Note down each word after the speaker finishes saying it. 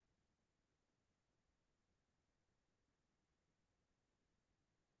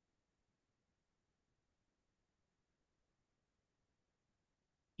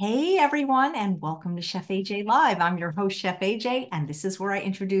Hey everyone, and welcome to Chef AJ Live. I'm your host, Chef AJ, and this is where I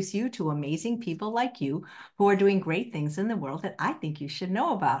introduce you to amazing people like you who are doing great things in the world that I think you should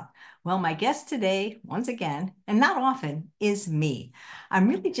know about. Well, my guest today, once again, and not often, is me. I'm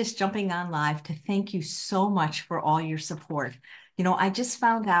really just jumping on live to thank you so much for all your support. I just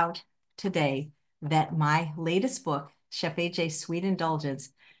found out today that my latest book, Chef AJ's Sweet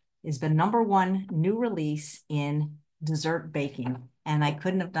Indulgence, is the #1 new release in dessert baking. And I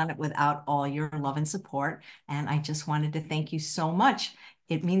couldn't have done it without all your love and support. And I just wanted to thank you so much.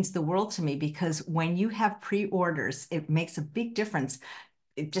 It means the world to me because when you have pre-orders, it makes a big difference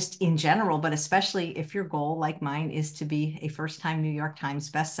just in general, but especially if your goal, like mine, is to be a first-time New York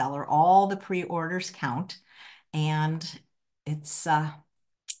Times bestseller. All the pre-orders count. And it's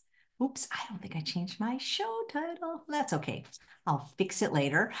oops, I don't think I changed my show title. That's okay. I'll fix it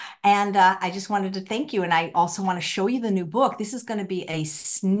later. And I just wanted to thank you. And I also want to show you the new book. This is going to be a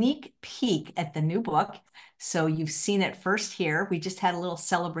sneak peek at the new book. So you've seen it first here. We just had a little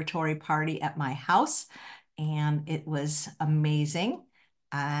celebratory party at my house, and it was amazing.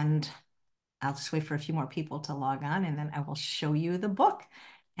 And I'll just wait for a few more people to log on, and then I will show you the book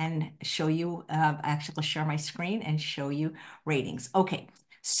and show you, actually, I'll share my screen and show you ratings. Okay,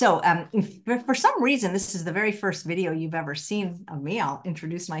 so if for some reason, this is the very first video you've ever seen of me, I'll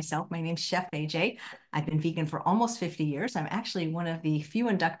introduce myself. My name's Chef AJ. I've been vegan for almost 50 years. I'm actually one of the few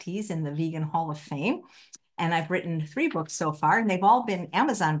inductees in the Vegan Hall of Fame. And I've written 3 books so far, and they've all been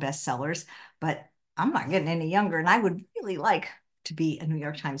Amazon bestsellers, but I'm not getting any younger, and I would really like to be a New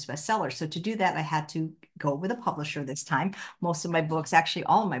York Times bestseller. So to do that, I had to go with a publisher this time. Most of my books, actually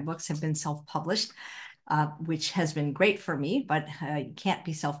all of my books, have been self-published, which has been great for me, but you can't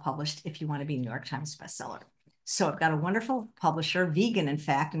be self-published if you want to be a New York Times bestseller. So I've got a wonderful publisher, vegan, in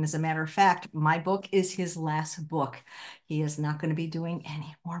fact. And as a matter of fact, my book is his last book. He is not going to be doing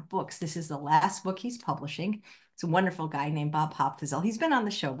any more books. This is the last book he's publishing. It's a wonderful guy named Bob Hopfizel. He's been on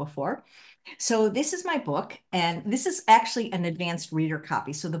the show before. So this is my book, and this is actually an advanced reader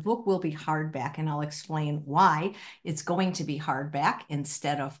copy. So the book will be hardback, and I'll explain why it's going to be hardback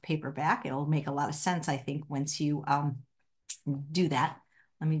instead of paperback. It'll make a lot of sense, I think, once you do that.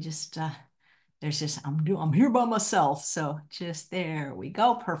 Let me just there's just I'm here by myself, so just there we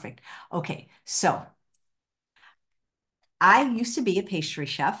go. Perfect. Okay, so I used to be a pastry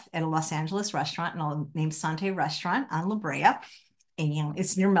chef at a Los Angeles restaurant named Sante Restaurant on La Brea, and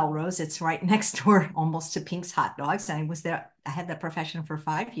it's near Melrose. It's right next door almost to Pink's Hot Dogs. And I was there, I had that profession for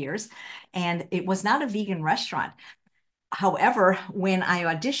 5 years, and it was not a vegan restaurant. However, when I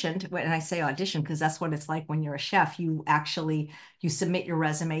auditioned, when I say audition, because that's what it's like when you're a chef, you submit your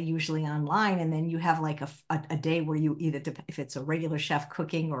resume usually online, and then you have like a day where you either, if it's a regular chef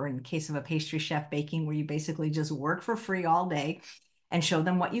cooking, or in case of a pastry chef baking, where you basically just work for free all day and show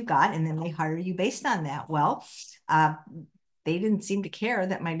them what you got, and then they hire you based on that. Well, uh, they didn't seem to care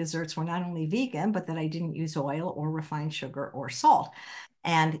that my desserts were not only vegan, but that I didn't use oil or refined sugar or salt.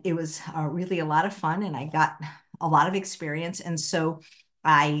 And it was really a lot of fun, and I got a lot of experience. And so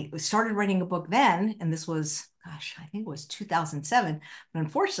I started writing a book then, and this was, gosh, I think it was 2007. But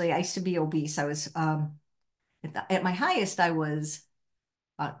unfortunately, I used to be obese. I was, at my highest, I was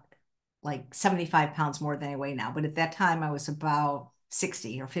uh, like 75 pounds more than I weigh now. But at that time, I was about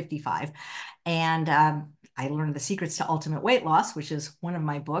 60 or 55. And I learned the secrets to ultimate weight loss, which is one of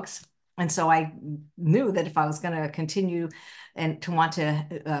my books. And so I knew that if I was going to continue and to want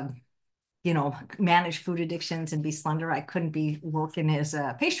to, manage food addictions and be slender, I couldn't be working as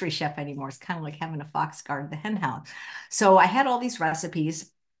a pastry chef anymore. It's kind of like having a fox guard the hen house. So I had all these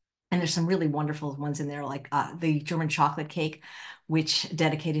recipes, and there's some really wonderful ones in there, like the German chocolate cake, which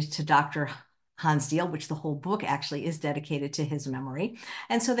dedicated to Dr. Hans Diehl, which the whole book actually is dedicated to his memory.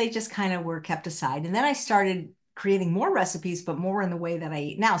 And so they just kind of were kept aside. And then I started creating more recipes, but more in the way that I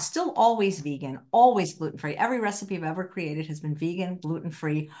eat now. Still always vegan, always gluten-free. Every recipe I've ever created has been vegan,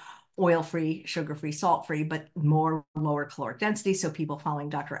 gluten-free, oil-free, sugar-free, salt-free, but more lower caloric density. So people following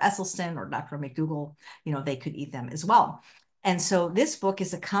Dr. Esselstyn or Dr. McDougall, they could eat them as well. And so this book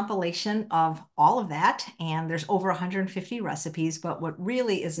is a compilation of all of that, and there's over 150 recipes, but what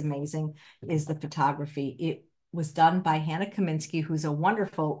really is amazing is the photography. It was done by Hannah Kaminsky, who's a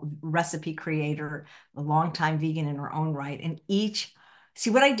wonderful recipe creator, a longtime vegan in her own right. And see,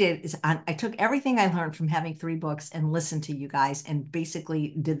 what I did is I took everything I learned from having 3 books and listened to you guys, and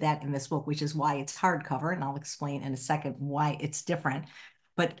basically did that in this book, which is why it's hardcover, and I'll explain in a second why it's different.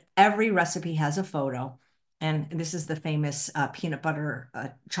 But every recipe has a photo. And this is the famous peanut butter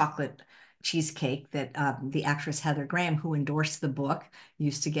chocolate cheesecake that the actress Heather Graham, who endorsed the book,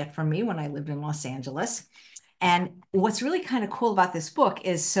 used to get from me when I lived in Los Angeles. And what's really kind of cool about this book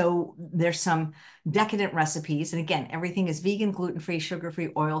is so there's some decadent recipes. And again, everything is vegan, gluten-free, sugar-free,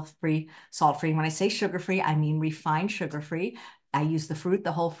 oil-free, salt-free. When I say sugar-free, I mean refined sugar-free. I use the fruit,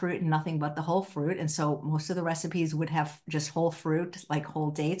 the whole fruit, and nothing but the whole fruit. And so most of the recipes would have just whole fruit, like whole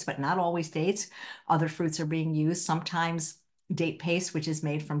dates, but not always dates. Other fruits are being used. Sometimes date paste, which is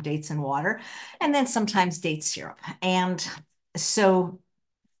made from dates and water, and then sometimes date syrup. And so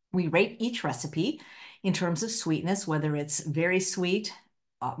we rate each recipe in terms of sweetness, whether it's very sweet,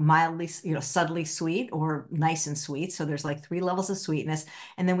 mildly, subtly sweet, or nice and sweet. So there's like 3 levels of sweetness.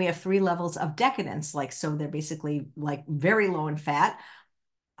 And then we have 3 levels of decadence. Like, so they're basically like very low in fat,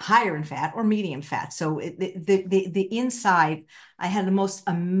 higher in fat, or medium fat. So the inside, I had the most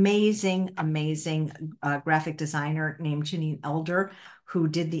amazing graphic designer named Janine Elder, who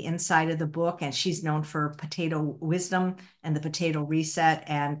did the inside of the book, and she's known for Potato Wisdom and the Potato Reset.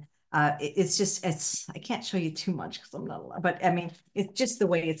 And it's I can't show you too much because I'm not allowed, but I mean, it's just the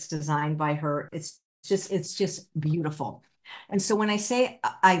way it's designed by her. It's just beautiful. And so when I say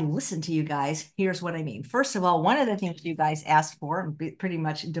I listen to you guys, here's what I mean. First of all, one of the things you guys asked for and pretty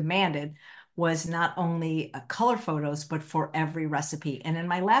much demanded was not only color photos, but for every recipe. And in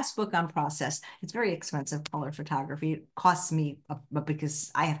my last book on process, it's very expensive color photography. It costs me, but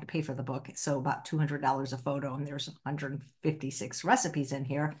because I have to pay for the book, so about $200 a photo, and there's 156 recipes in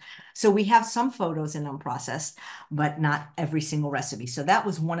here. So we have some photos in unprocessed, but not every single recipe. So that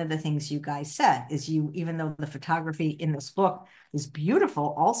was one of the things you guys said is even though the photography in this book is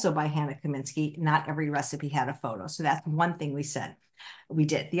beautiful, also by Hannah Kaminsky, not every recipe had a photo. So that's one thing we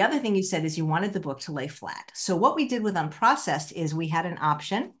did. The other thing you said is you wanted the book to lay flat. So what we did with unprocessed is we had an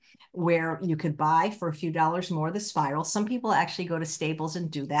option where you could buy for a few dollars more the spiral. Some people actually go to Staples and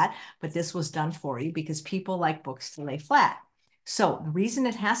do that, but this was done for you because people like books to lay flat. So the reason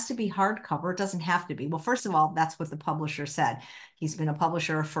it has to be hardcover, it doesn't have to be. Well, first of all, that's what the publisher said. He's been a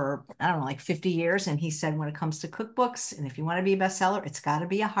publisher for, I don't know, like 50 years. And he said, when it comes to cookbooks, and if you want to be a bestseller, it's got to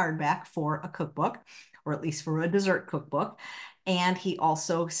be a hardback for a cookbook, or at least for a dessert cookbook. And he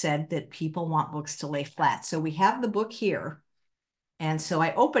also said that people want books to lay flat. So we have the book here. And so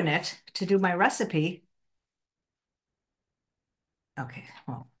I open it to do my recipe. Okay,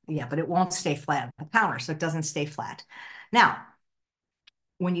 well, yeah, but it won't stay flat on the counter, so it doesn't stay flat. Now,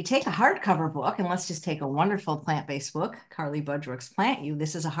 when you take a hardcover book, and let's just take a wonderful plant-based book, Carly Budrick's Plant You,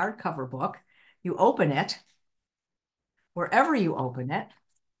 this is a hardcover book. You open it, wherever you open it,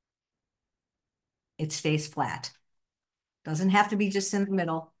 it stays flat. Doesn't have to be just in the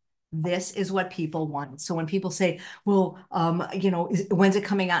middle. This is what people want. So when people say, well, when's it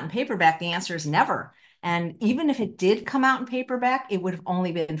coming out in paperback? The answer is never. And even if it did come out in paperback, it would have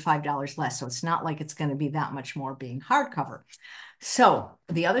only been $5 less. So it's not like it's going to be that much more being hardcover. So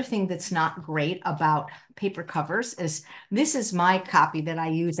the other thing that's not great about paper covers is this is my copy that I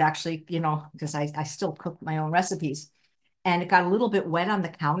use actually, because I still cook my own recipes. And it got a little bit wet on the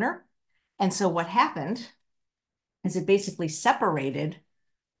counter. And so what happened is it basically separated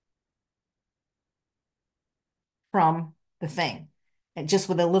from the thing, and just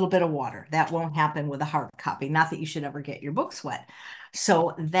with a little bit of water. That won't happen with a hard copy. Not that you should ever get your books wet.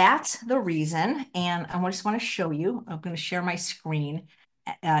 So that's the reason. And I just want to show you, I'm going to share my screen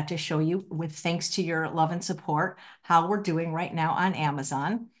to show you, with thanks to your love and support, how we're doing right now on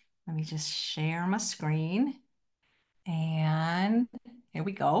Amazon. Let me just share my screen. And here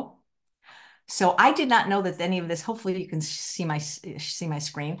we go. So I did not know that any of this, hopefully you can see my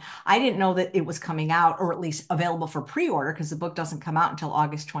screen. I didn't know that it was coming out, or at least available for pre-order, because the book doesn't come out until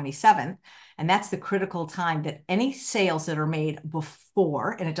August 27th. And that's the critical time that any sales that are made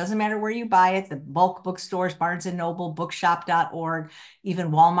before, and it doesn't matter where you buy it, the bulk bookstores, Barnes& Noble, bookshop.org,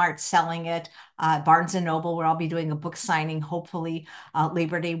 even Walmart selling it, Barnes & Noble, where I'll be doing a book signing, hopefully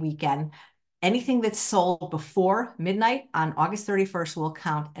Labor Day weekend. Anything that's sold before midnight on August 31st will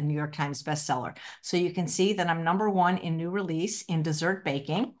count a New York Times bestseller. So you can see that I'm #1 in new release in dessert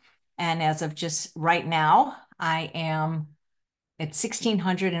baking. And as of just right now, I am at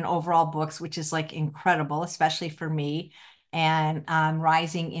 1,600 in overall books, which is like incredible, especially for me. And I'm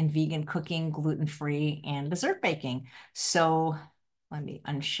rising in vegan cooking, gluten-free, and dessert baking. So let me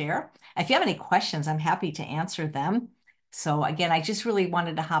unshare. If you have any questions, I'm happy to answer them. So again, I just really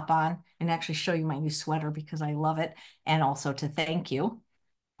wanted to hop on and actually show you my new sweater because I love it. And also to thank you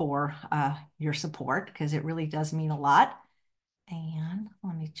for your support, because it really does mean a lot. And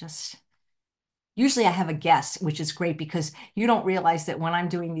let me just, usually I have a guest, which is great because you don't realize that when I'm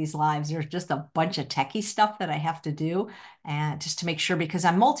doing these lives, there's just a bunch of techie stuff that I have to do. and just to make sure, because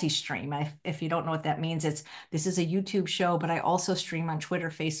I'm multi-stream. If you don't know what that means, this is a YouTube show, but I also stream on Twitter,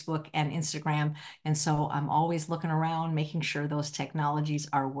 Facebook, and Instagram. And so I'm always looking around, making sure those technologies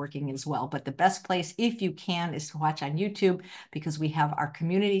are working as well. But the best place, if you can, is to watch on YouTube because we have our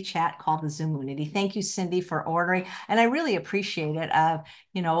community chat called the Zoomunity. Thank you, Cindy, for ordering, and I really appreciate it.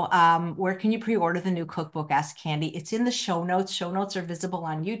 Where can you pre-order the new cookbook? Ask Candy. It's in the show notes. Show notes are visible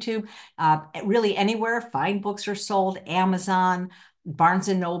on YouTube. Really anywhere fine books are sold, Amazon, Barnes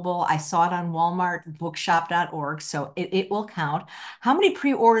and Noble. I saw it on Walmart, bookshop.org, so it will count. How many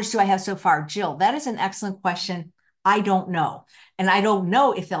pre-orders do I have so far? Jill, that is an excellent question. I don't know. And I don't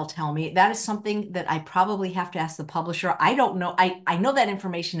know if they'll tell me. That is something that I probably have to ask the publisher. I don't know. I know that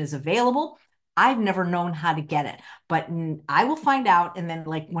information is available. I've never known how to get it, but I will find out. And then,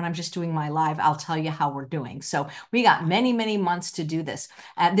 like when I'm just doing my live, I'll tell you how we're doing. So we got many, many months to do this.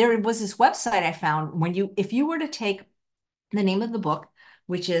 There was this website I found if you were to take the name of the book,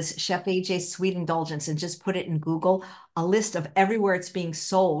 which is Chef AJ's Sweet Indulgence, and just put it in Google, a list of everywhere it's being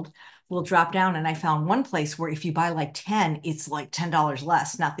sold will drop down. And I found one place where if you buy like 10, it's like $10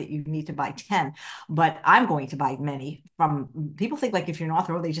 less. Not that you need to buy 10, but I'm going to buy many. From people think like if you're an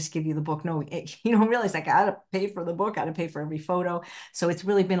author, oh, they just give you the book. No, you don't realize like I got to pay for the book, I got to pay for every photo. So it's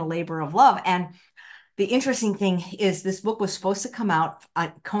really been a labor of love. And the interesting thing is this book was supposed to come out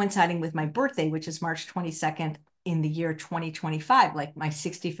coinciding with my birthday, which is March 22nd in the year 2025, like my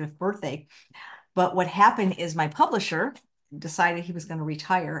 65th birthday. But what happened is my publisher decided he was going to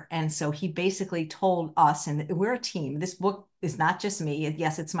retire. And so he basically told us, and we're a team. This book is not just me.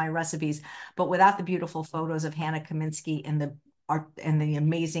 Yes, it's my recipes, but without the beautiful photos of Hannah Kaminsky and the art and the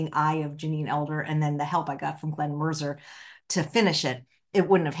amazing eye of Janine Elder, and then the help I got from Glenn Mercer to finish it, it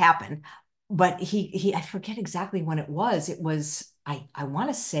wouldn't have happened. But I forget exactly when it was. It was, I want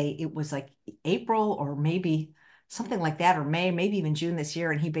to say it was like April or maybe something like that, or May, maybe even June this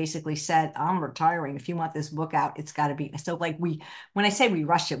year. And he basically said, I'm retiring. If you want this book out, it's got to be. So like when I say we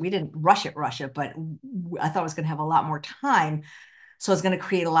rushed it, we didn't rush it, but I thought it was going to have a lot more time. So it's going to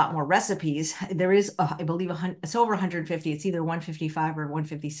create a lot more recipes. There is, I believe, it's over 150. It's either 155 or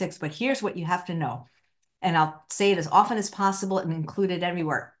 156. But here's what you have to know. And I'll say it as often as possible and include it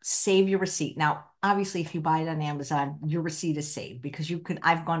everywhere. Save your receipt. Now, obviously, if you buy it on Amazon, your receipt is saved because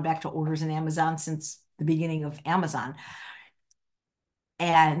I've gone back to orders in Amazon since the beginning of Amazon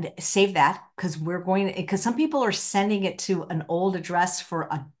and save that because some people are sending it to an old address for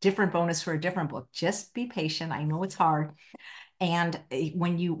a different bonus for a different book. Just be patient. I know it's hard. And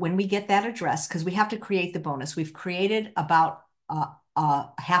when we get that address, because we have to create the bonus, we've created about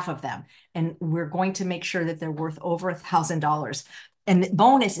half of them, and we're going to make sure that they're worth over $1,000. And the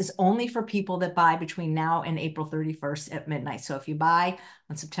bonus is only for people that buy between now and April 31st at midnight. So if you buy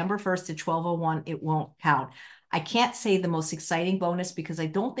on September 1st at 12:01, it won't count. I can't say the most exciting bonus because I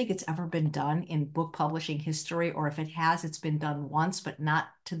don't think it's ever been done in book publishing history, or if it has, it's been done once, but not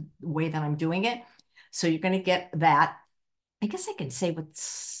to the way that I'm doing it. So you're going to get that. I guess I can say with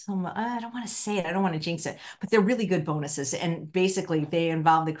some, I don't want to say it, I don't want to jinx it, but they're really good bonuses. And basically, they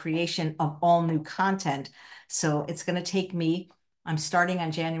involve the creation of all new content. So it's going to take me, I'm starting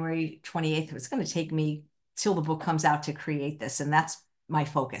on January 28th. It's going to take me till the book comes out to create this. And that's my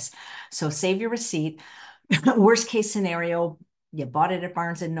focus. So save your receipt. Worst case scenario, you bought it at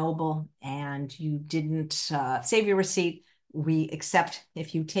Barnes and Noble and you didn't save your receipt. We accept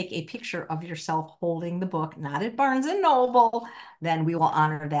if you take a picture of yourself holding the book, not at Barnes and Noble, then we will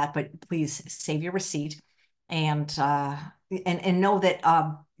honor that. But please save your receipt and know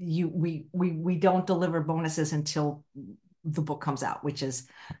that we don't deliver bonuses until the book comes out, which is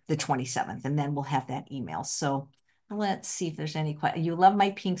the 27th, and then we'll have that email. So let's see if there's any questions. You love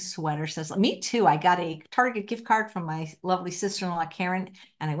my pink sweater, says, me too. I got a Target gift card from my lovely sister-in-law, Karen,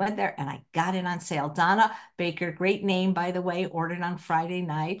 and I went there and I got it on sale. Donna Baker, great name, by the way, ordered on Friday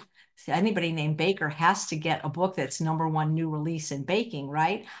night. See, anybody named Baker has to get a book that's #1 new release in baking,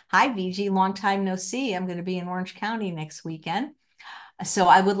 right? Hi, VG, long time no see. I'm going to be in Orange County next weekend. So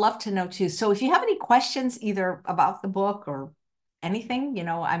I would love to know too. So if you have any questions either about the book or anything,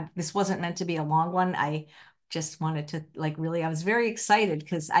 this wasn't meant to be a long one. I just wanted to I was very excited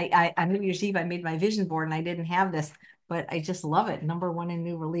because on New Year's Eve, I made my vision board and I didn't have this, but I just love it. #1 in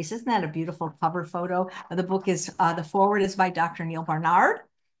new release. Isn't that a beautiful cover photo? The book is, the forward is by Dr. Neil Barnard.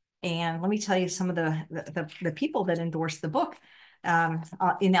 And let me tell you some of the people that endorsed the book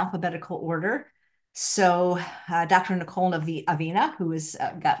in alphabetical order. So Dr. Nicole Avina, who has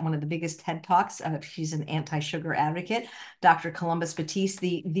got one of the biggest TED Talks. She's an anti-sugar advocate. Dr. Columbus Batiste.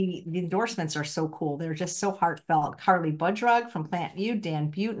 The endorsements are so cool. They're just so heartfelt. Carly Budrug from Plant View,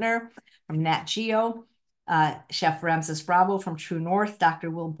 Dan Butner from Nat Geo, Chef Ramses Bravo from True North, Dr.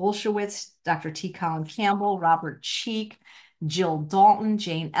 Will Bolshewitz, Dr. T. Colin Campbell, Robert Cheek, Jill Dalton,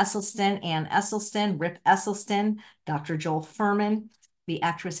 Jane Esselstyn, Ann Esselstyn, Rip Esselstyn, Dr. Joel Furman, the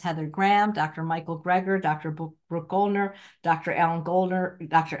actress Heather Graham, Dr. Michael Greger, Dr. Brooke Goldner, Dr. Alan Goldner,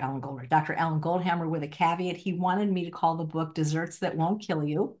 Dr. Alan Goldhammer with a caveat. He wanted me to call the book Desserts That Won't Kill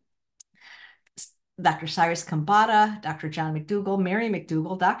You. Dr. Cyrus Kambata, Dr. John McDougall, Mary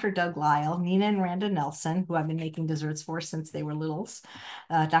McDougall, Dr. Doug Lyle, Nina and Randa Nelson, who I've been making desserts for since they were littles,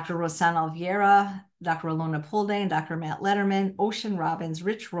 Dr. Rosanna Alviera, Dr. Alona Pulday, and Dr. Matt Letterman, Ocean Robbins,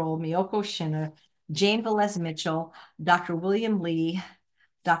 Rich Roll, Miyoko Shinner, Jane Velez Mitchell, Dr. William Lee,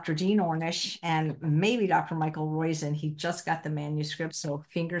 Dr. Dean Ornish, and maybe Dr. Michael Roizen. He just got the manuscript, so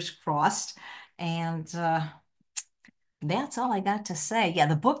fingers crossed. And that's all I got to say. Yeah,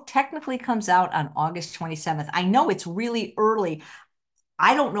 the book technically comes out on August 27th. I know it's really early.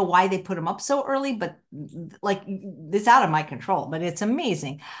 I don't know why they put them up so early, but like it's out of my control, but it's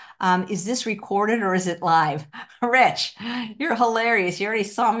amazing. Is this recorded or is it live? Rich, you're hilarious. You already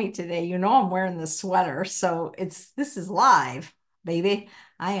saw me today. You know I'm wearing the sweater, so this is live, baby.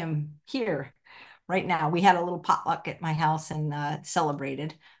 I am here right now. We had a little potluck at my house and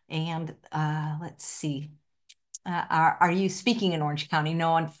celebrated. And let's see. Are you speaking in Orange County?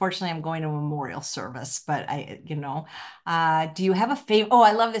 No, unfortunately, I'm going to a memorial service, but do you have a favorite? Oh,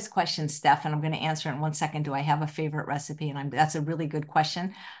 I love this question, Steph, and I'm going to answer it in 1 second. Do I have a favorite recipe? And that's a really good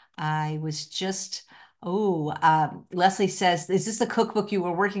question. I was just, Leslie says, is this the cookbook you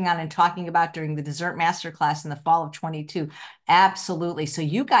were working on and talking about during the dessert masterclass in the fall of 22? Absolutely. So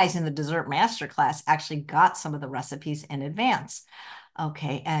you guys in the dessert masterclass actually got some of the recipes in advance.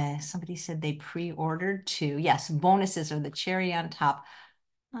 Okay, somebody said they pre-ordered too. Yes, bonuses are the cherry on top.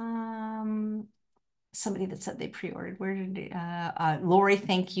 Somebody that said they pre-ordered. Where did Lori,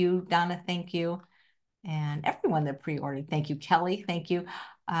 thank you. Donna, thank you. And everyone that pre-ordered, thank you. Kelly, thank you.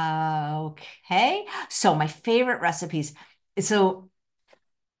 Okay, so my favorite recipes. So,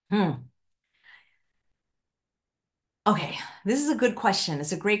 Okay, this is a good question.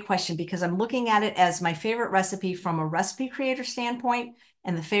 It's a great question because I'm looking at it as my favorite recipe from a recipe creator standpoint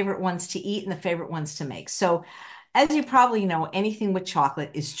and the favorite ones to eat and the favorite ones to make. So as you probably know, anything with chocolate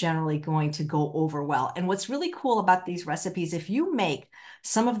is generally going to go over well. And what's really cool about these recipes, if you make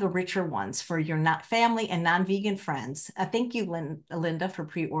some of the richer ones for your not family and non-vegan friends, thank you, Linda, for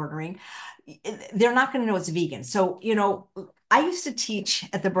pre-ordering, they're not going to know it's vegan. So, I used to teach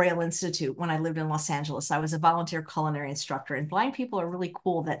at the Braille Institute when I lived in Los Angeles. I was a volunteer culinary instructor, and blind people are really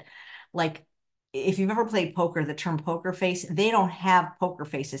cool that, like, if you've ever played poker, the term poker face, they don't have poker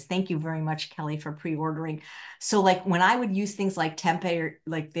faces. Thank you very much, Kelly, for pre-ordering. So like when I would use things like tempeh, or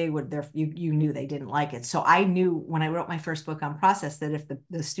like you knew they didn't like it. So I knew when I wrote my first book on process that if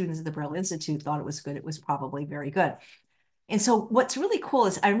the students at the Braille Institute thought it was good, it was probably very good. And so what's really cool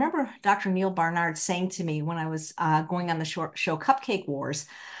is I remember Dr. Neil Barnard saying to me when I was going on the show Cupcake Wars,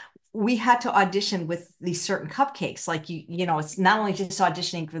 we had to audition with these certain cupcakes. Like, it's not only just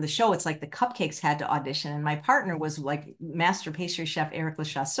auditioning for the show, it's like the cupcakes had to audition. And my partner was like master pastry chef Eric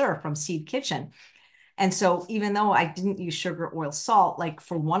Lechasseur from Seed Kitchen. And so even though I didn't use sugar, oil, salt, like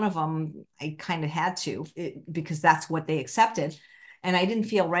for one of them, I kind of had to because that's what they accepted. And I didn't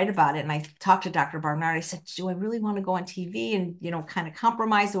feel right about it. And I talked to Dr. Barnard. I said, do I really want to go on TV and, kind of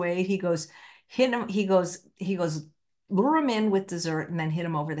compromise the way he goes, hit him. He goes, lure him in with dessert and then hit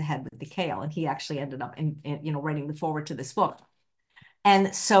him over the head with the kale. And he actually ended up writing the foreword to this book.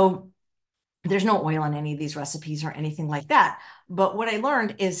 And so there's no oil in any of these recipes or anything like that. But what I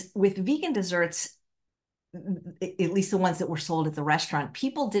learned is with vegan desserts, at least the ones that were sold at the restaurant,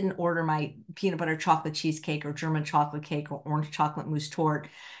 people didn't order my peanut butter chocolate cheesecake or German chocolate cake or orange chocolate mousse torte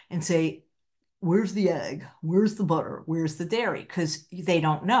and say, where's the egg? Where's the butter? Where's the dairy? Because they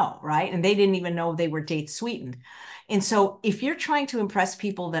don't know, right? And they didn't even know they were date sweetened. And so if you're trying to impress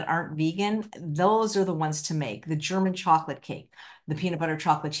people that aren't vegan, those are the ones to make. The German chocolate cake, the peanut butter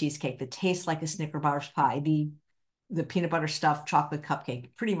chocolate cheesecake that tastes like a Snicker bars pie, the peanut butter stuffed chocolate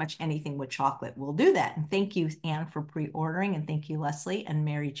cupcake, pretty much anything with chocolate will do that. And thank you, Anne, for pre-ordering. And thank you, Leslie and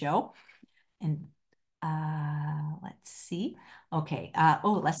Mary Jo. And let's see. Okay.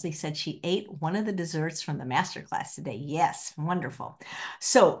 Leslie said she ate one of the desserts from the masterclass today. Yes, wonderful.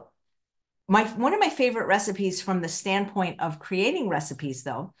 So one of my favorite recipes from the standpoint of creating recipes,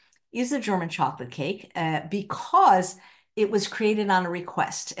 though, is the German chocolate cake because it was created on a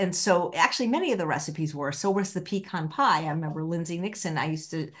request. And so actually many of the recipes were. So was the pecan pie. I remember Lindsay Nixon. I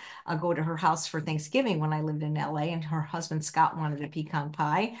used to go to her house for Thanksgiving when I lived in LA, and her husband Scott wanted a pecan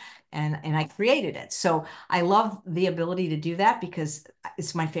pie, and I created it. So I love the ability to do that because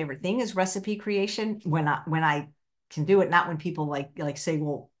it's my favorite thing is recipe creation when I can do it, not when people like say,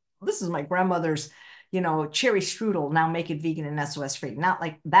 well, this is my grandmother's, cherry strudel. Now make it vegan and SOS free. Not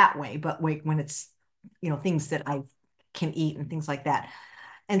like that way, but wait, when it's, things that I can eat and things like that.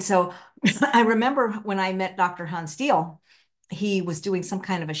 And so I remember when I met Dr. Hans Steele, he was doing some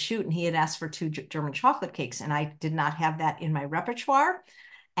kind of a shoot and he had asked for two German chocolate cakes, and I did not have that in my repertoire.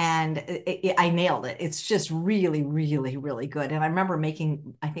 And I nailed it. It's just really, really, really good. And I remember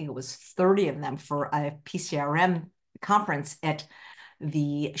making, I think it was 30 of them for a PCRM conference at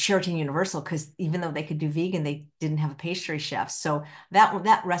the Sheraton Universal, because even though they could do vegan, they didn't have a pastry chef. So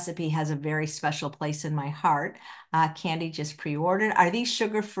that recipe has a very special place in my heart. Candy just pre-ordered. Are these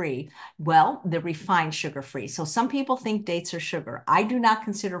sugar-free? Well, they're refined sugar-free. So some people think dates are sugar. I do not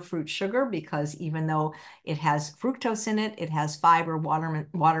consider fruit sugar because even though it has fructose in it, it has fiber,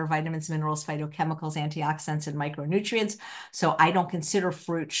 water, vitamins, minerals, phytochemicals, antioxidants, and micronutrients. So I don't consider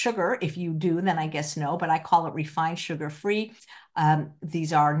fruit sugar. If you do, then I guess no, but I call it refined sugar-free.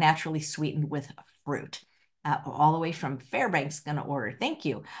 These are naturally sweetened with fruit. All the way from Fairbanks, going to order. Thank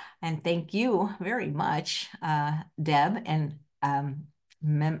you. And thank you very much, Deb and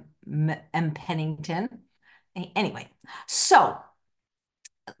M. Pennington. Anyway, so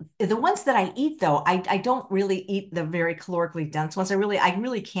the ones that I eat, though, I don't really eat the very calorically dense ones. I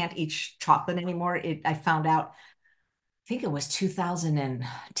really can't eat chocolate anymore. I found out, I think it was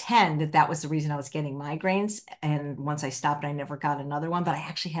 2010, that was the reason I was getting migraines. And once I stopped, I never got another one. But I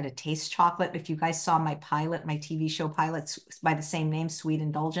actually had a taste chocolate. If you guys saw my pilot, my TV show pilots by the same name, Sweet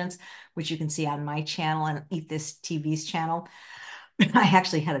Indulgence, which you can see on my channel and Eat This TV's channel, I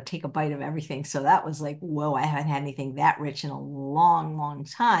actually had to take a bite of everything. So that was like, whoa, I haven't had anything that rich in a long, long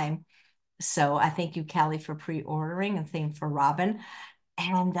time. So I thank you, Callie, for pre-ordering, and same for Robin.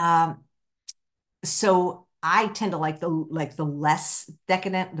 And so I tend to like the less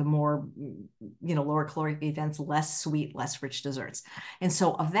decadent, the more, lower caloric events, less sweet, less rich desserts. And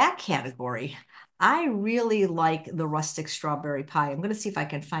so of that category, I really like the rustic strawberry pie. I'm going to see if I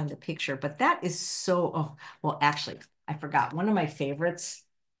can find the picture, but that is so, oh, well, actually, I forgot. One of my favorites,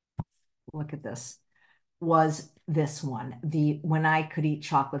 look at this, was this one, the When I Could Eat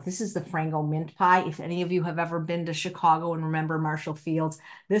Chocolate. This is the Frango mint pie. If any of you have ever been to Chicago and remember Marshall Fields,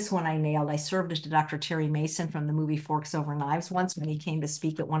 this one I nailed. I served it to Dr. Terry Mason from the movie Forks Over Knives once when he came to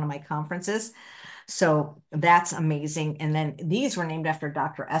speak at one of my conferences. So that's amazing. And then these were named after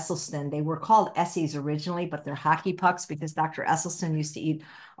Dr. Esselstyn. They were called Essies originally, but they're hockey pucks because Dr. Esselstyn used to eat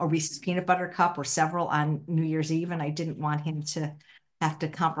a Reese's peanut butter cup or several on New Year's Eve, and I didn't want him to have to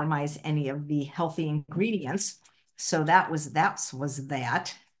compromise any of the healthy ingredients. So that was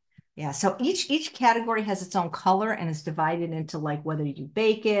that. Yeah, so each category has its own color and is divided into like whether you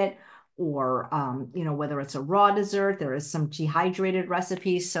bake it or whether it's a raw dessert. There is some dehydrated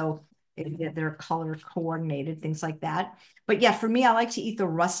recipes, so they're color coordinated, things like that. But yeah, for me, I like to eat the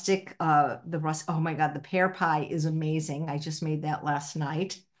rustic, oh my God, the pear pie is amazing. I just made that last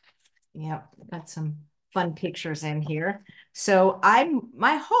night. Yeah, got some fun pictures in here. So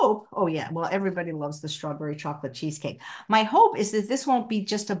my hope, oh yeah, well, everybody loves the strawberry chocolate cheesecake. My hope is that this won't be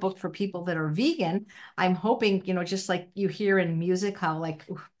just a book for people that are vegan. I'm hoping, just like you hear in music, how like,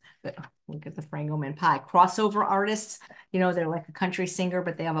 look at the Frangoman pie, crossover artists, they're like a country singer,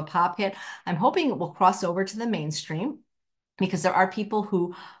 but they have a pop hit. I'm hoping it will cross over to the mainstream because there are people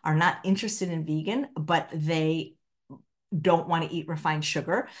who are not interested in vegan, but they don't want to eat refined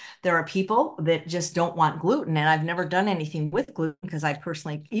sugar. There are people that just don't want gluten. And I've never done anything with gluten because I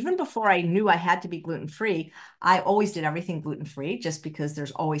personally, even before I knew I had to be gluten-free, I always did everything gluten-free just because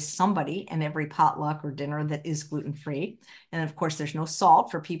there's always somebody in every potluck or dinner that is gluten-free. And of course, there's no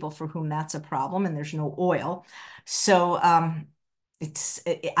salt for people for whom that's a problem, and there's no oil. So I'm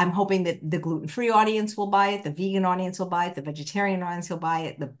hoping that the gluten-free audience will buy it, the vegan audience will buy it, the vegetarian audience will buy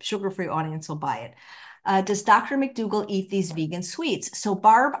it, the sugar-free audience will buy it. Does Dr. McDougall eat these vegan sweets? So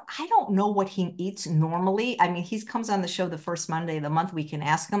Barb, I don't know what he eats normally. I mean, he comes on the show the first Monday of the month. We can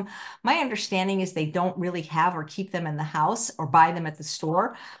ask him. My understanding is they don't really have or keep them in the house or buy them at the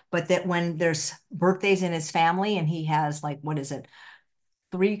store, but that when there's birthdays in his family and he has like, what is it?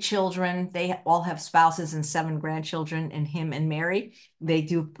 3 children, they all have spouses and 7 grandchildren, and him and Mary, they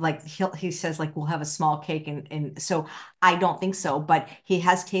do like he says like we'll have a small cake, and so I don't think so, but he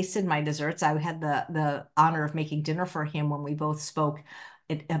has tasted my desserts. I had the honor of making dinner for him when we both spoke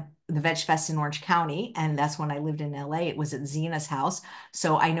at the Veg Fest in Orange County, and that's when I lived in LA. It was at Zena's house.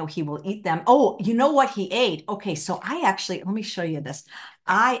 So I know he will eat them. Oh, you know what he ate? Okay, so I actually, let me show you this.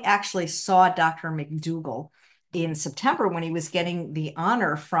 I actually saw Dr. McDougall in September when he was getting the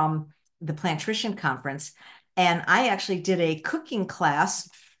honor from the Plantrician Conference. And I actually did a cooking class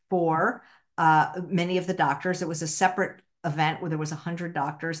for many of the doctors. It was a separate event where there was 100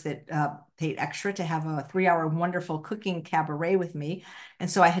 doctors that paid extra to have a 3-hour wonderful cooking cabaret with me. And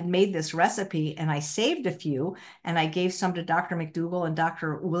so I had made this recipe and I saved a few and I gave some to Dr. McDougall and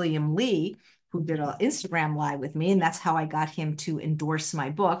Dr. William Lee, who did an Instagram live with me. And that's how I got him to endorse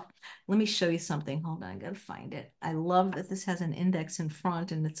my book. Let me show you something. Hold on, I gotta find it. I love that this has an index in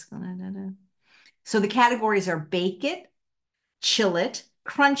front and it's gonna. So the categories are bake it, chill it,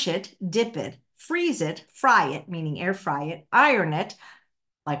 crunch it, dip it, freeze it, fry it, meaning air fry it, iron it,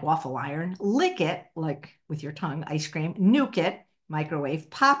 like waffle iron, lick it, like with your tongue, ice cream, nuke it, microwave,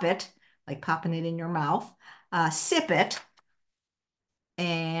 pop it, like popping it in your mouth, sip it,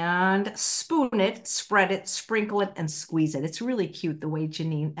 and spoon it, spread it, sprinkle it, and squeeze it. It's really cute the way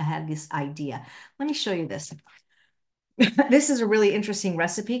Janine had this idea. Let me show you this. This is a really interesting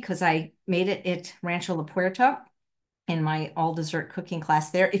recipe because I made it at Rancho La Puerta in my all dessert cooking class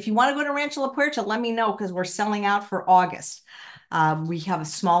there. If you want to go to Rancho La Puerta, let me know because we're selling out for August. We have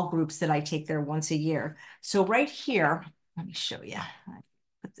small groups that I take there once a year. So right here, let me show you. I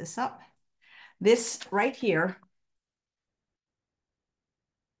put this up. This right here,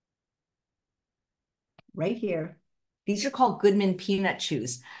 right here. These are called Goodman peanut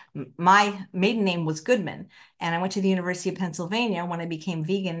chews. My maiden name was Goodman, and I went to the University of Pennsylvania when I became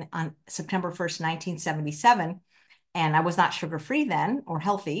vegan on September 1st, 1977. And I was not sugar-free then, or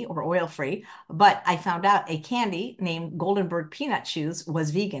healthy, or oil-free, but I found out a candy named Goldenberg Peanut Chews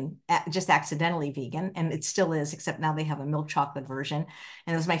was vegan, just accidentally vegan, and it still is, except now they have a milk chocolate version,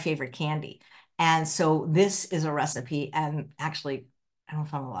 and it was my favorite candy. And so this is a recipe, and actually, I don't know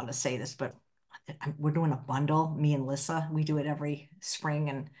if I'm allowed to say this, but we're doing a bundle, me and Lissa. We do it every spring,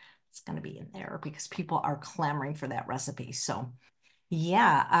 and it's going to be in there because people are clamoring for that recipe. So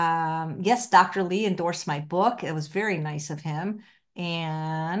yeah. Yes, Dr. Lee endorsed my book. It was very nice of him.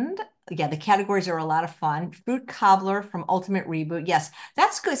 And yeah, the categories are a lot of fun. Fruit cobbler from Ultimate Reboot. Yes,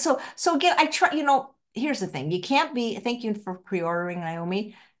 that's good. So again, I try, here's the thing. You can't be, thank you for pre-ordering,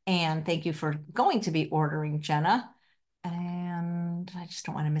 Naomi, and thank you for going to be ordering, Jenna. And I just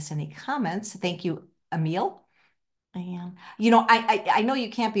don't want to miss any comments. Thank you, Emil. And I know you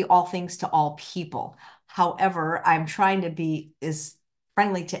can't be all things to all people. However, I'm trying to be as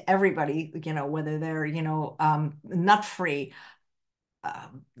friendly to everybody, whether they're, nut free,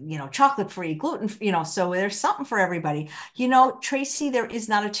 chocolate free, gluten, so there's something for everybody. Tracy, there is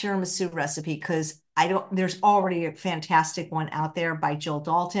not a tiramisu recipe because there's already a fantastic one out there by Jill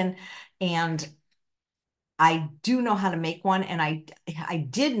Dalton. And I do know how to make one, and I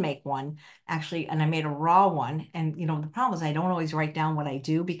did make one actually, and I made a raw one. And the problem is I don't always write down what I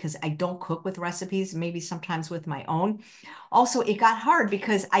do because I don't cook with recipes, maybe sometimes with my own. Also, it got hard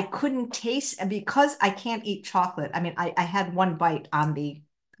because I couldn't taste because I can't eat chocolate. I mean, I had one bite on the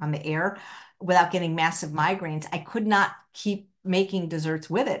air without getting massive migraines. I could not keep making desserts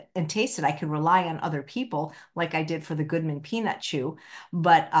with it and taste it. I could rely on other people like I did for the Goodman peanut chew.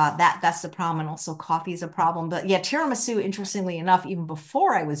 But that's the problem. And also coffee is a problem. But yeah, tiramisu, interestingly enough, even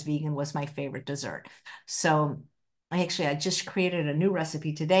before I was vegan, was my favorite dessert. So I just created a new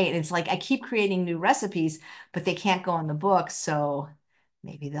recipe today. And it's like I keep creating new recipes, but they can't go in the book. So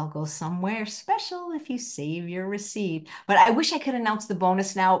maybe they'll go somewhere special if you save your receipt. But I wish I could announce the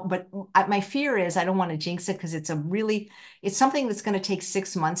bonus now. But my fear is I don't want to jinx it because it's something that's going to take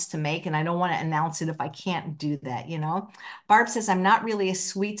 6 months to make. And I don't want to announce it if I can't do that. Barb says, I'm not really a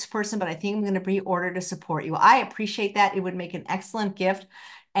sweets person, but I think I'm going to pre-order to support you. I appreciate that. It would make an excellent gift.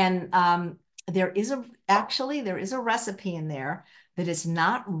 And there is a recipe in there that is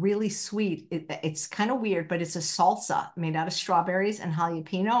not really sweet. It's kind of weird, but it's a salsa made out of strawberries and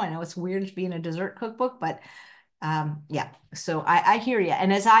jalapeno. I know it's weird to be in a dessert cookbook, but yeah. So I hear you.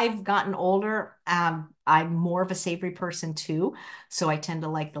 And as I've gotten older, I'm more of a savory person too. So I tend to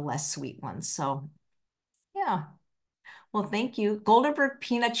like the less sweet ones. So yeah. Well, thank you. Goldenberg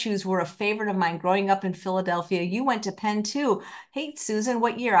peanut chews were a favorite of mine growing up in Philadelphia. You went to Penn too. Hey, Susan,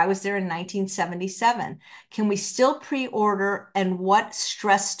 what year? I was there in 1977. Can we still pre-order and what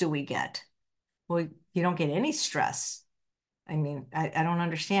stress do we get? Well, you don't get any stress. I mean, I don't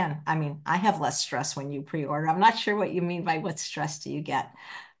understand. I mean, I have less stress when you pre-order. I'm not sure what you mean by what stress do you get.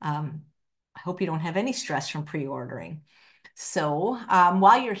 I hope you don't have any stress from pre-ordering. So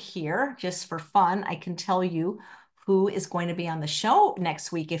while you're here, just for fun, I can tell you who is going to be on the show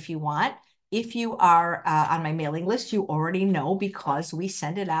next week if you want. If you are on my mailing list, you already know because we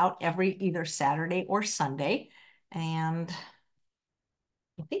send it out every either Saturday or Sunday. And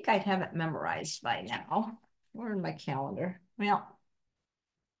I think I'd have it memorized by now. Where in my calendar? Well,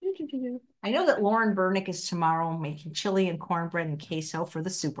 I know that Lauren Burnick is tomorrow making chili and cornbread and queso for the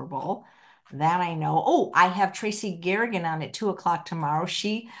Super Bowl. That I know. Oh, I have Tracy Garrigan on at 2 o'clock tomorrow.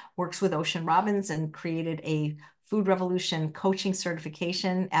 She works with Ocean Robbins and created a Food Revolution coaching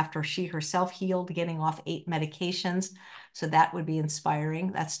certification after she herself healed, getting off 8 medications. So that would be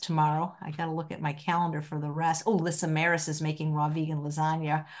inspiring. That's tomorrow. I got to look at my calendar for the rest. Oh, Lissa Maris is making raw vegan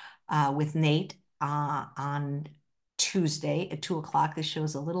lasagna with Nate on Tuesday at 2 o'clock. This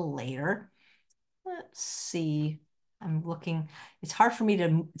show's a little later. Let's see. I'm looking. It's hard for me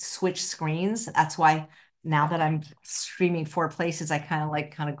to switch screens. That's why now that I'm streaming 4 places, I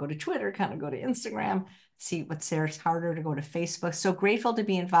kind of go to Twitter, kind of go to Instagram, see what's there. It's harder to go to Facebook. So grateful to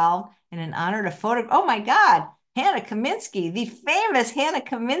be involved and an honor to photo. Oh my God, Hannah Kaminsky, the famous Hannah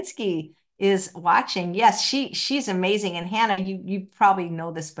Kaminsky is watching. Yes, she's amazing. And Hannah, you probably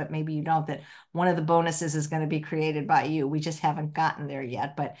know this, but maybe you don't, that one of the bonuses is going to be created by you. We just haven't gotten there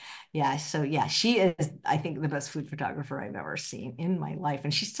yet. But yeah, so yeah, she is, I think, the best food photographer I've ever seen in my life.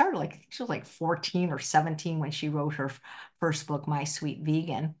 And she started she was like 14 or 17 when she wrote her first book, My Sweet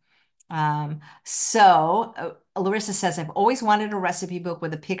Vegan. Larissa says, I've always wanted a recipe book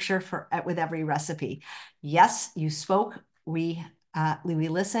with a picture with every recipe. Yes, you spoke. We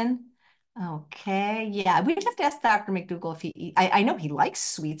listen. Okay. Yeah, we'd have to ask Dr. McDougall if I know he likes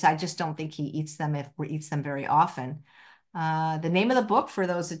sweets. I just don't think he eats them eats them very often. The name of the book for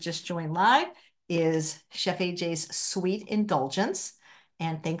those that just joined live is Chef AJ's Sweet Indulgence.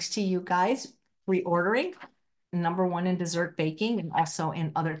 And thanks to you guys reordering, #1 in dessert baking and also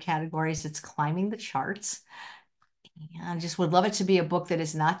in other categories. It's climbing the charts. And I just would love it to be a book that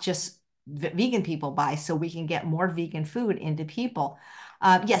is not just vegan people buy so we can get more vegan food into people.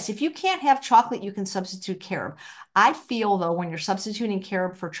 Yes, if you can't have chocolate, you can substitute carob. I feel though, when you're substituting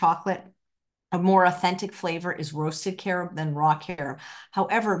carob for chocolate, a more authentic flavor is roasted carob than raw carob.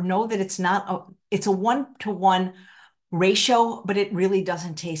 However, know that it's a 1-to-1 ratio, but it really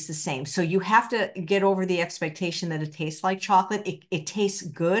doesn't taste the same. So you have to get over the expectation that it tastes like chocolate. It tastes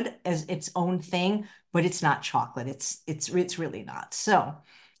good as its own thing, but it's not chocolate. It's really not. So,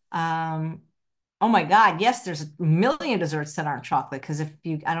 oh my God, yes, there's a million desserts that aren't chocolate because I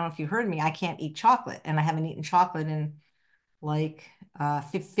don't know if you heard me, I can't eat chocolate, and I haven't eaten chocolate in like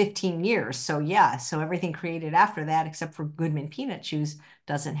 15 years. So yeah, so everything created after that, except for Goodman peanut chews,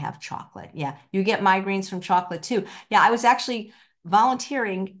 doesn't have chocolate. Yeah, you get migraines from chocolate too. Yeah, I was actually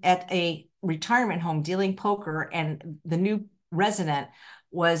volunteering at a retirement home dealing poker, and the new resident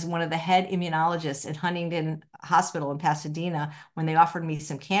was one of the head immunologists at Huntington Hospital in Pasadena when they offered me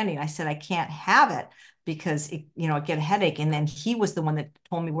some candy. And I said, I can't have it because I get a headache. And then he was the one that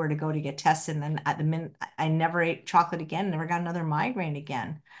told me where to go to get tested. And then at the minute, I never ate chocolate again, never got another migraine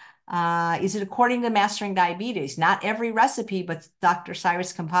again. Is it according to Mastering Diabetes? Not every recipe, but Dr.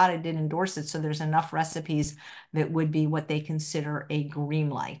 Cyrus Campata did endorse it. So there's enough recipes that would be what they consider a green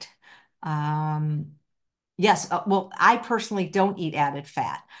light. Yes, well, I personally don't eat added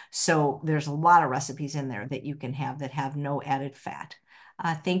fat. So there's a lot of recipes in there that you can have that have no added fat.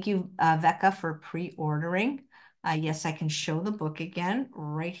 Thank you, Vecca, for pre-ordering. Yes, I can show the book again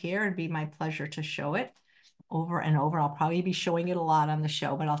right here. It'd be my pleasure to show it over and over. I'll probably be showing it a lot on the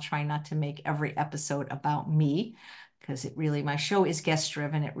show, but I'll try not to make every episode about me because my show is guest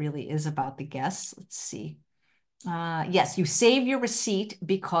driven. It really is about the guests. Let's see. Yes, you save your receipt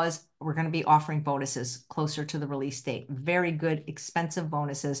because we're going to be offering bonuses closer to the release date. Very good, expensive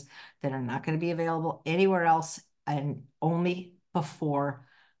bonuses that are not going to be available anywhere else and only before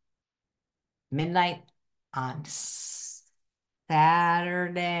midnight on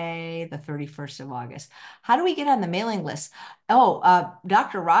Saturday, the 31st of August. How do we get on the mailing list? Oh,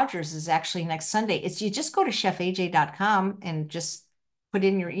 Dr. Rogers is actually next Sunday. You just go to chefaj.com and just put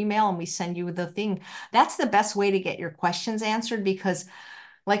in your email and we send you the thing. That's the best way to get your questions answered because,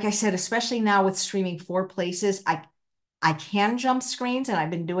 like I said, especially now with streaming 4 places, I can jump screens and I've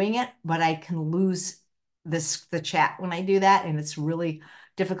been doing it, but I can lose the chat when I do that, and it's really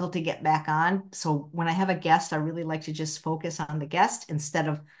difficult to get back on. So when I have a guest, I really like to just focus on the guest instead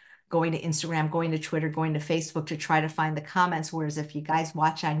of going to Instagram, going to Twitter, going to Facebook to try to find the comments. Whereas if you guys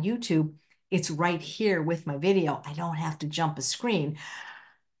watch on YouTube, it's right here with my video. I don't have to jump a screen.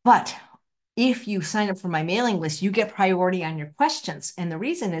 But if you sign up for my mailing list, you get priority on your questions. And the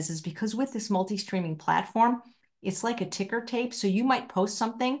reason is because with this multi-streaming platform, it's like a ticker tape. So you might post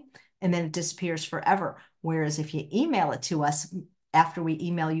something and then it disappears forever. Whereas if you email it to us, after we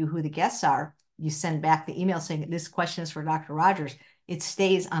email you who the guests are, you send back the email saying this question is for Dr. Rogers. It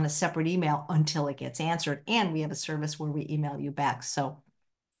stays on a separate email until it gets answered. And we have a service where we email you back. So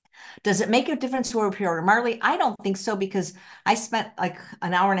does it make a difference who appear or Marley? I don't think so, because I spent like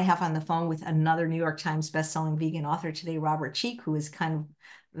an hour and a half on the phone with another New York Times bestselling vegan author today, Robert Cheek, who is kind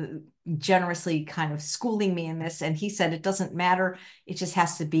of generously kind of schooling me in this. And he said it doesn't matter. It just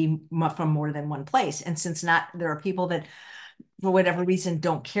has to be from more than one place. And since not, there are people that for whatever reason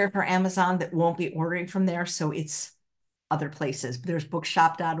don't care for Amazon that won't be ordering from there. So it's other places. There's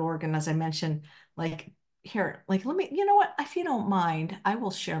bookshop.org. And as I mentioned, like here, like, let me, you know what, if you don't mind, I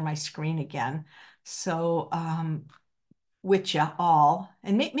will share my screen again. So, with you all,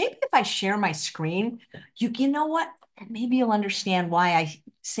 and maybe if I share my screen, you know what, maybe you'll understand why I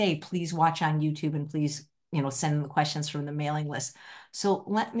say, please watch on YouTube and please, send the questions from the mailing list. So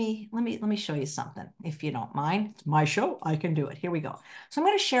let me show you something, if you don't mind. It's my show. I can do it. Here we go. So I'm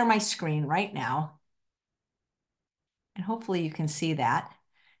going to share my screen right now. And hopefully you can see that.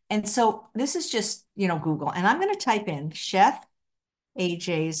 And so this is just, Google. And I'm going to type in Chef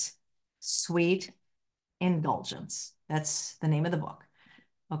AJ's Sweet Indulgence. That's the name of the book.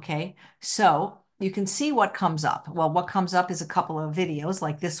 Okay. So you can see what comes up. Well, what comes up is a couple of videos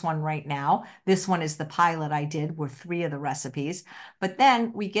like this one right now. This one is the pilot I did with 3 of the recipes. But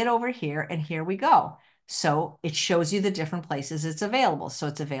then we get over here and here we go. So it shows you the different places it's available. So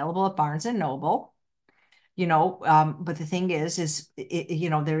it's available at Barnes and Noble. But the thing is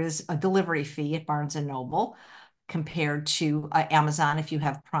there is a delivery fee at Barnes and Noble compared to Amazon. If you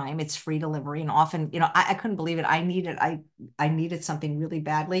have Prime, it's free delivery. And often, I couldn't believe it. I needed something really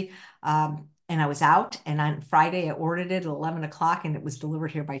badly. And I was out, and on Friday I ordered it at 11 o'clock and it was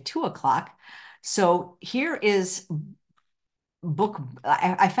delivered here by 2 o'clock. So here is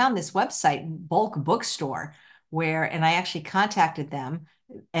I found this website, Bulk Bookstore, and I actually contacted them,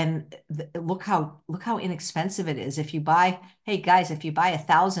 and look how inexpensive it is. If you buy, hey guys, if you buy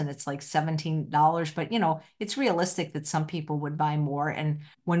 1,000, it's like $17, but it's realistic that some people would buy more. And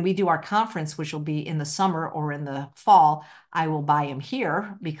when we do our conference, which will be in the summer or in the fall, I will buy them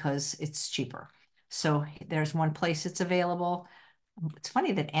here because it's cheaper. So there's one place it's available. It's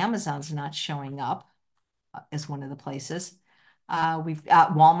funny that Amazon's not showing up as one of the places. We've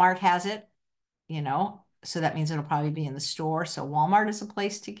Walmart has it, so that means it'll probably be in the store. So Walmart is a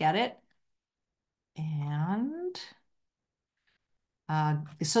place to get it. And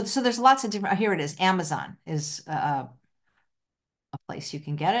so there's lots of different, here it is. Amazon is a place you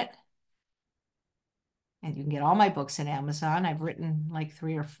can get it. And you can get all my books in Amazon. I've written like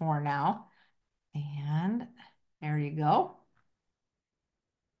 3 or 4 now. And there you go.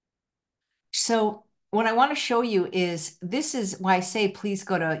 So what I want to show you is, this is why I say, please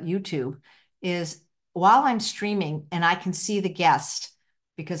go to YouTube, is while I'm streaming and I can see the guest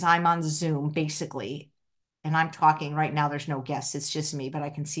because I'm on Zoom basically, and I'm talking right now, there's no guest, it's just me, but I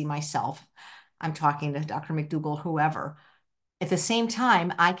can see myself. I'm talking to Dr. McDougall, whoever. At the same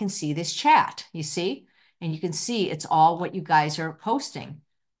time, I can see this chat, you see? And you can see it's all what you guys are posting.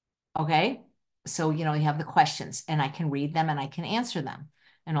 Okay. So, you have the questions and I can read them and I can answer them.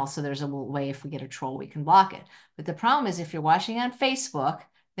 And also there's a little way, if we get a troll, we can block it. But the problem is if you're watching on Facebook,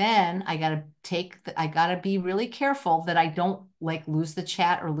 then I got to be really careful that I don't like lose the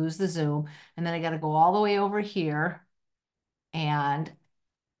chat or lose the Zoom. And then I got to go all the way over here and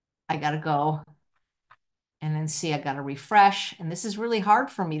I got to go and then see, I got to refresh. And this is really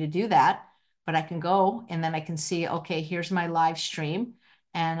hard for me to do that, but I can go and then I can see, okay, here's my live stream.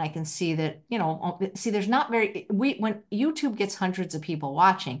 And I can see that, there's not when YouTube gets hundreds of people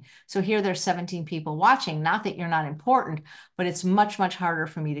watching. So here there's 17 people watching, not that you're not important, but it's much, much harder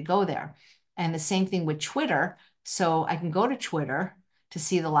for me to go there. And the same thing with Twitter. So I can go to Twitter to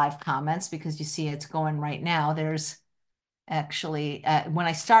see the live comments because you see it's going right now. There's actually, when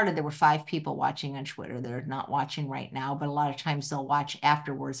I started, there were 5 people watching on Twitter. They're not watching right now, but a lot of times they'll watch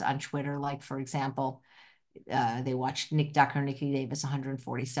afterwards on Twitter. Like, for example, they watched Dr. Nikki Davis,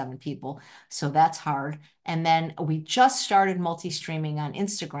 147 people. So that's hard. And then we just started multi-streaming on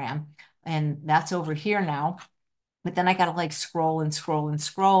Instagram, and that's over here now. But then I got to like scroll and scroll and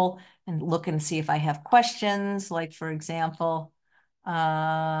scroll and look and see if I have questions. Like, for example,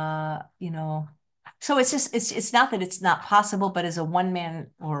 uh, you know, so it's not that it's not possible, but as a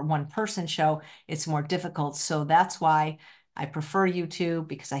one-man or one-person show, it's more difficult. So that's why I prefer YouTube,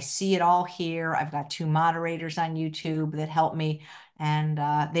 because I see it all here. I've got 2 moderators on YouTube that help me, and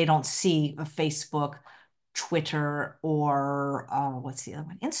they don't see a Facebook Twitter or what's the other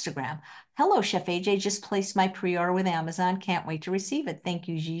one? Instagram. Hello, Chef AJ. Just placed my pre-order with Amazon. Can't wait to receive it. Thank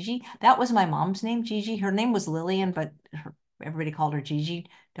you, Gigi. That was my mom's name, Gigi. Her name was Lillian, but everybody called her Gigi.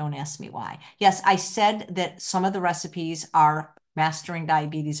 Don't ask me why. Yes, I said that some of the recipes are Mastering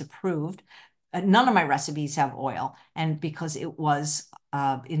Diabetes approved. None of my recipes have oil, and because it was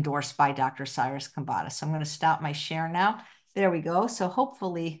endorsed by Dr. Cyrus Khambatta. So I'm going to stop my share now. There we go. So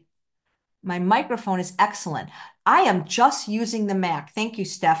hopefully my microphone is excellent. I am just using the Mac. Thank you,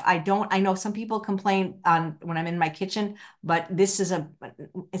 Steph. I know some people complain on when I'm in my kitchen, but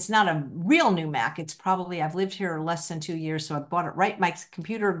it's not a real new Mac. It's probably, I've lived here less than 2 years, so I bought it right. My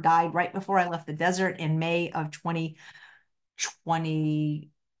computer died right before I left the desert in May of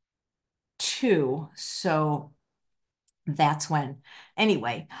 2022. So that's when.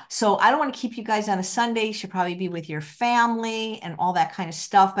 Anyway, so I don't want to keep you guys on a Sunday. You should probably be with your family and all that kind of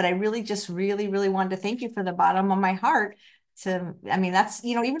stuff. But I really just really wanted to thank you from the bottom of my heart. I mean, that's,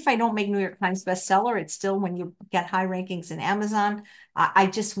 even if I don't make New York Times bestseller, it's still when you get high rankings in Amazon. I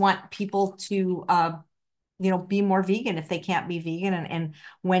just want people to be more vegan if they can't be vegan. And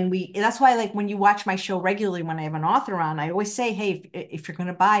that's why, like, when you watch my show regularly, when I have an author on, I always say, hey, if you're going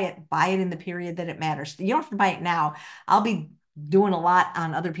to buy it in the period that it matters. You don't have to buy it now. I'll be doing a lot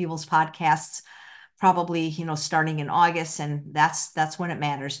on other people's podcasts, probably, starting in August. And that's when it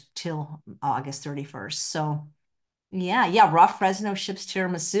matters, till August 31st. So yeah. Raw Fresno ships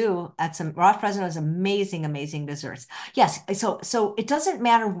tiramisu. Raw Fresno is amazing desserts. Yes. So it doesn't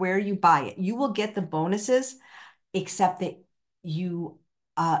matter where you buy it. You will get the bonuses, except that you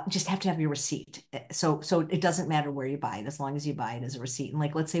just have to have your receipt. So it doesn't matter where you buy it, as long as you buy it as a receipt. And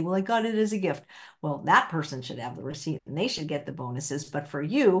like, let's say, well, I got it as a gift. Well, that person should have the receipt and they should get the bonuses. But for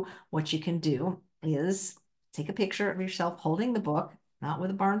you, what you can do is take a picture of yourself holding the book, not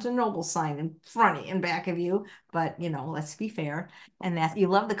with a Barnes and Noble sign in front of you and back of you, but let's be fair. And that you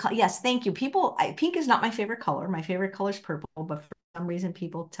love the color. Yes, thank you. Pink is not my favorite color. My favorite color is purple, but for some reason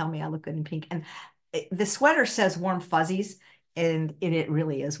people tell me I look good in pink. And the sweater says warm fuzzies, and it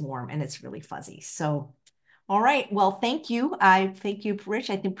really is warm and it's really fuzzy. So, all right. Well, thank you. I thank you, Rich.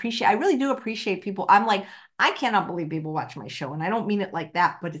 I really do appreciate people. I'm like, I cannot believe people watch my show. And I don't mean it like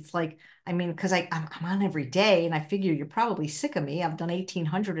that, but it's like, I mean, because I'm on every day and I figure you're probably sick of me. I've done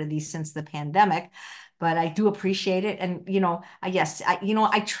 1,800 of these since the pandemic, but I do appreciate it. And, yes,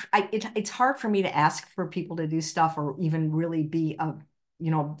 it's hard for me to ask for people to do stuff or even really be a,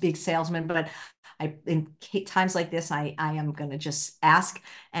 big salesman, but in times like this, I am going to just ask.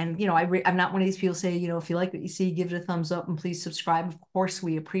 And, I'm not one of these people say, if you like what you see, give it a thumbs up and please subscribe. Of course,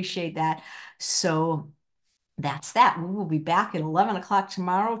 we appreciate that. So that's that. We will be back at 11 o'clock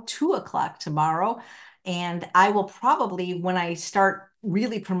tomorrow, 2 o'clock tomorrow. And I will probably, when I start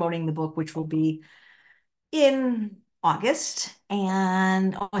really promoting the book, which will be in August.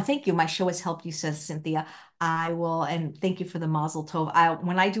 And thank you. My show has helped you, says Cynthia. I will, and thank you for the Mazel Tov.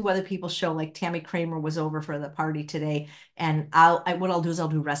 When I do other people's show, like Tammy Kramer was over for the party today, and what I'll do is I'll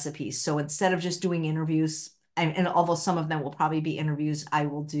do recipes. So instead of just doing interviews, and although some of them will probably be interviews, I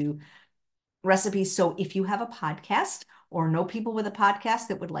will do recipes. So if you have a podcast or know people with a podcast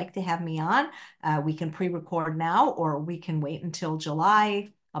that would like to have me on, we can pre-record now, or we can wait until July.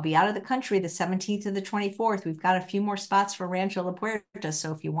 I'll be out of the country the 17th to the 24th. We've got a few more spots for Rancho La Puerta.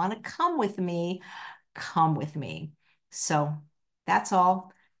 So if you want to come with me, come with me. So that's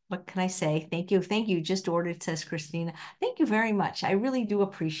all. What can I say? Thank you. Thank you. Just ordered, says Christina. Thank you very much. I really do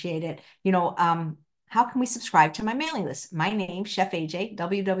appreciate it. How can we subscribe to my mailing list? My name, Chef AJ,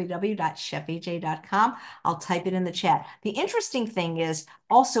 www.chefaj.com. I'll type it in the chat. The interesting thing is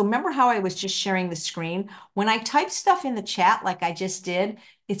also, remember how I was just sharing the screen? When I type stuff in the chat, like I just did,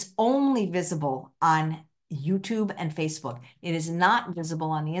 it's only visible on YouTube and Facebook. It is not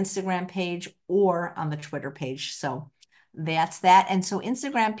visible on the Instagram page or on the Twitter page. So that's that. And so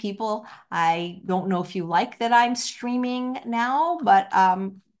Instagram people, I don't know if you like that I'm streaming now, but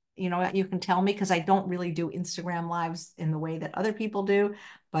you can tell me, because I don't really do Instagram lives in the way that other people do.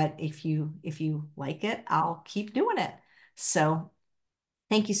 But if you like it, I'll keep doing it. So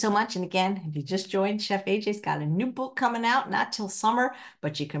thank you so much. And again, if you just joined, Chef AJ's got a new book coming out, not till summer,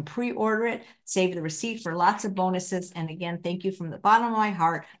 but you can pre-order it, save the receipt for lots of bonuses. And again, thank you from the bottom of my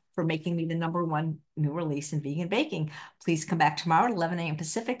heart for making me the #1 new release in vegan baking. Please come back tomorrow at 11 a.m.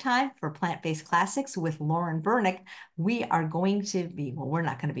 Pacific time for Plant-Based Classics with Lauren Bernick. We are going to be, well, we're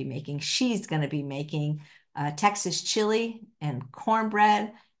not going to be making, she's going to be making Texas chili and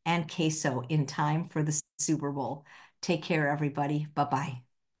cornbread and queso in time for the Super Bowl. Take care, everybody. Bye-bye.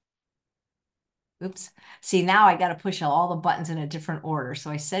 Oops. See, now I got to push all the buttons in a different order. So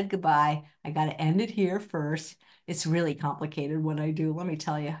I said goodbye. I got to end it here first. It's really complicated what I do, let me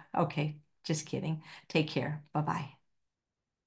tell you. Okay, just kidding. Take care. Bye-bye.